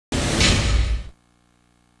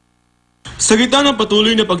Sa gitna ng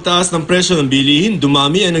patuloy na pagtaas ng presyo ng bilihin,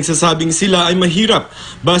 dumami ang nagsasabing sila ay mahirap.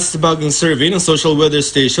 Base sa bagong survey ng social weather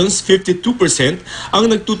stations, 52% ang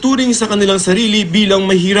nagtuturing sa kanilang sarili bilang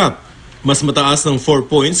mahirap. Mas mataas ng 4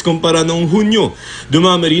 points kumpara noong Hunyo.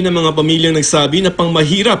 Dumami rin ang mga pamilyang nagsabi na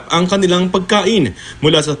pangmahirap ang kanilang pagkain.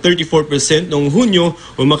 Mula sa 34% noong Hunyo,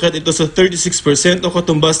 umakyat ito sa 36% o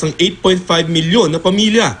katumbas ng 8.5 milyon na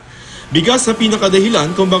pamilya. Bigas ang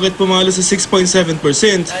pinakadahilan kung bakit pumalo sa 6.7%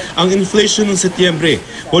 ang inflation noong Setyembre.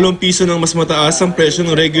 8 piso ng mas mataas ang presyo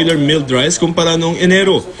ng regular milled rice kumpara noong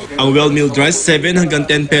Enero. Ang well-milled rice, 7 hanggang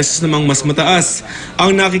 10 pesos namang mas mataas.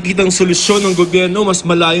 Ang nakikitang solusyon ng gobyerno, mas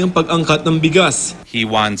malayang pag-angkat ng bigas. He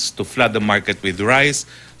wants to flood the market with rice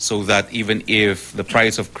so that even if the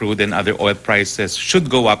price of crude and other oil prices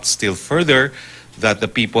should go up still further, that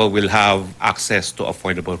the people will have access to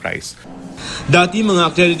affordable rice. Dati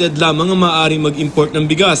mga accredited lamang ang maaaring mag-import ng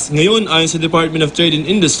bigas. Ngayon, ayon sa Department of Trade and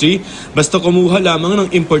Industry, basta kumuha lamang ng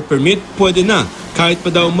import permit, pwede na, kahit pa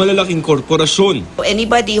daw malalaking korporasyon.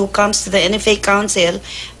 Anybody who comes to the NFA Council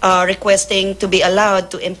requesting to be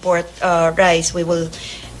allowed to import rice, we will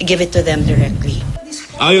give it to them directly.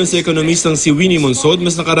 Ayon sa ekonomistang si Winnie Monsod,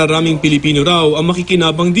 mas nakararaming Pilipino raw ang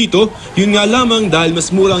makikinabang dito, yun nga lamang dahil mas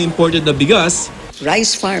murang imported na bigas.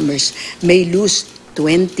 Rice farmers may lose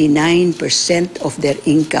 29% of their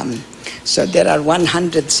income. So there are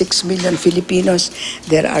 106 million Filipinos.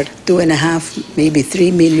 There are 2.5, maybe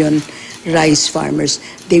 3 million rice farmers.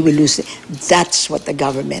 They will lose. That's what the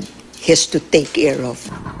government has to take care of.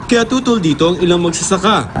 Kaya tutol dito ang ilang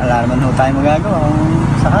magsasaka. Wala naman ho tayo magagawa kung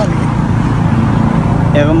sakali.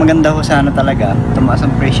 Pero maganda ho sana talaga tumaas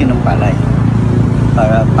ang presyo ng palay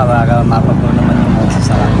para mapapababa naman yung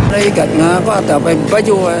magsasaka.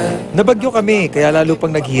 Nabagyo kami, kaya lalo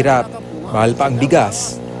pang naghirap. Mahal pa ang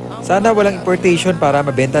bigas. Sana walang importation para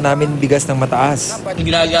mabenta namin bigas ng mataas.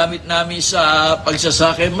 Ginagamit namin sa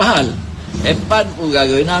pagsasaka mahal. Paano po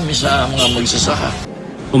gagawin namin sa mga magsasaka?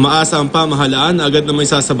 Umaasa ang pamahalaan na agad na may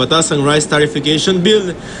sasabatas ang rice tarification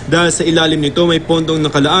bill dahil sa ilalim nito may pondong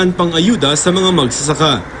nakalaan pang ayuda sa mga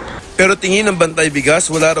magsasaka. Pero tingin ng bantay-bigas,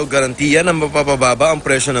 wala raw garantiya na mapapababa ang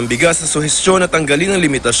presyo ng bigas sa suhestiyon at tanggalin ang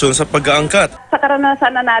limitasyon sa pag-aangkat. Sa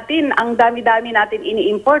karanasan na natin, ang dami-dami natin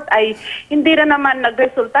ini-import ay hindi na naman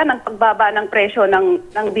nagresulta ng pagbaba ng presyo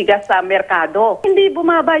ng bigas sa merkado. Hindi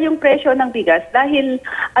bumaba yung presyo ng bigas dahil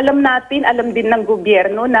alam din ng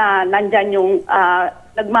gobyerno na nandyan yung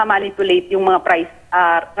nagmamanipulate yung mga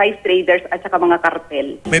rice traders at saka mga kartel.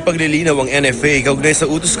 May paglilinaw ang NFA kaugnay sa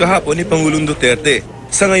utos kahapon ni Pangulong Duterte.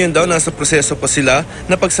 Sa ngayon daw, nasa proseso pa sila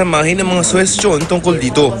na pagsamahin ng mga suhestiyon tungkol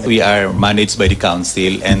dito. We are managed by the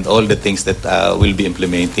council and all the things that we'll be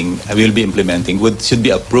implementing should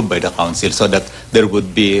be approved by the council so that there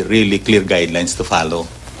would be really clear guidelines to follow.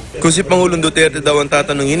 Kung si Pangulong Duterte daw ang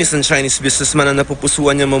tatanungin, isang Chinese businessman na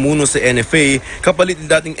napupusuan niya mamuno sa NFA, kapalit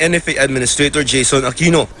ni dating NFA Administrator Jason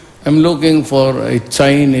Aquino. I'm looking for a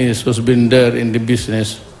Chinese who's been there in the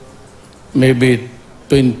business maybe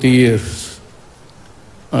 20 years.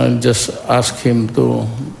 I'll just ask him to,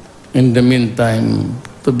 in the meantime,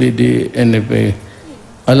 to be the NFA.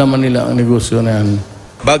 Alaman nila ang negosyo na yan.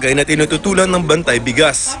 Bagay na tinututulan ng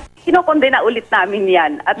bantay-bigas. Kinokondena ulit namin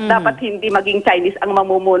yan at dapat hindi maging Chinese ang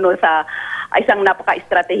mamumuno sa isang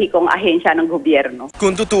napaka-estratehikong ahensya ng gobyerno.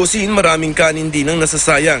 Kung tutuusin, maraming kanin din ang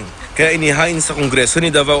nasasayang. Kaya inihain sa Kongreso ni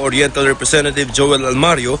Davao Oriental Representative Joel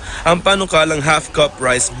Almario ang panukalang half-cup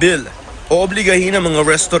rice bill. O obligahin ang mga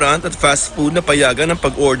restaurant at fast food na payagan ang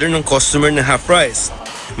pag-order ng customer na half rice.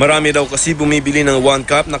 Marami daw kasi bumibili ng 1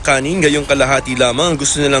 cup na kanin, gayong kalahati lamang ang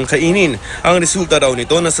gusto nilang kainin. Ang resulta raw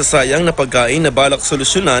nito nasasayang na pagkain na balak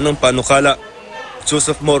solusyonan ng panukala.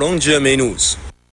 Joseph Morong, GMA News.